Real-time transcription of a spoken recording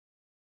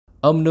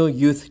Umno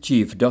Youth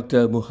Chief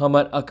Dr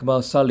Muhamad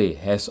Akmal Saleh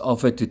has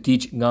offered to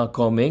teach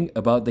Nga Ming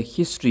about the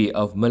history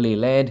of Malay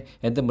land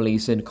and the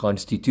Malaysian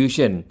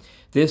Constitution.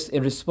 This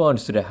in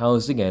response to the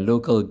Housing and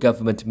Local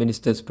Government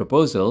Minister's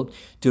proposal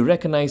to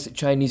recognise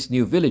Chinese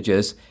new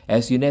villages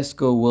as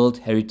UNESCO World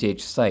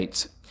Heritage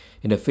Sites.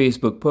 In a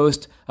Facebook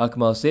post,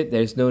 Akmal said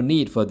there is no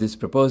need for this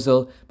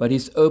proposal, but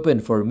is open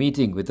for a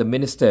meeting with the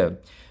minister.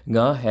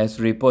 Nga has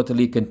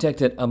reportedly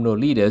contacted UMNO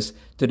leaders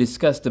to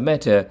discuss the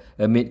matter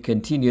amid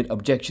continued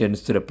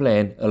objections to the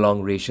plan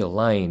along racial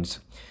lines.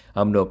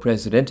 UMNO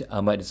President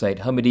Ahmad Zaid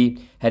Hamidi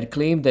had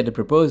claimed that the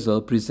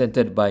proposal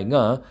presented by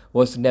Nga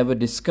was never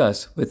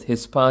discussed with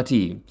his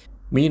party.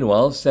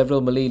 Meanwhile, several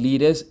Malay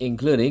leaders,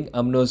 including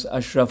UMNO's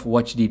Ashraf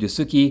Wajdi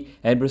Dusuki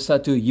and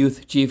Bersatu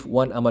Youth Chief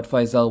Wan Ahmad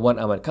Faizal Wan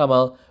Ahmad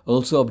Kamal,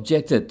 also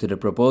objected to the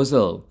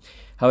proposal.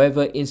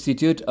 However,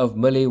 Institute of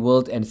Malay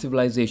World and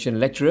Civilization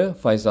lecturer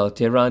Faizal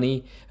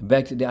Tehrani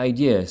backed the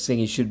idea,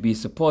 saying it should be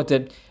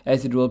supported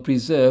as it will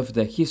preserve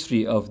the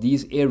history of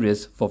these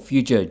areas for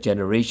future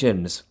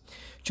generations.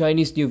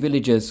 Chinese new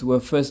villages were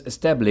first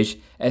established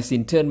as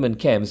internment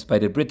camps by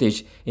the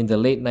British in the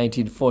late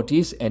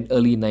 1940s and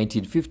early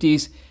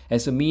 1950s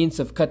as a means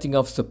of cutting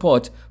off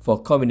support for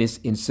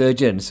communist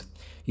insurgents.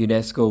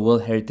 UNESCO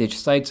World Heritage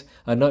Sites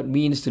are not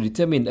means to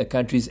determine a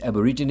country's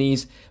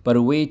aborigines, but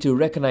a way to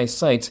recognize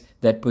sites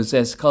that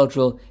possess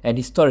cultural and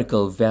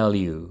historical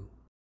value.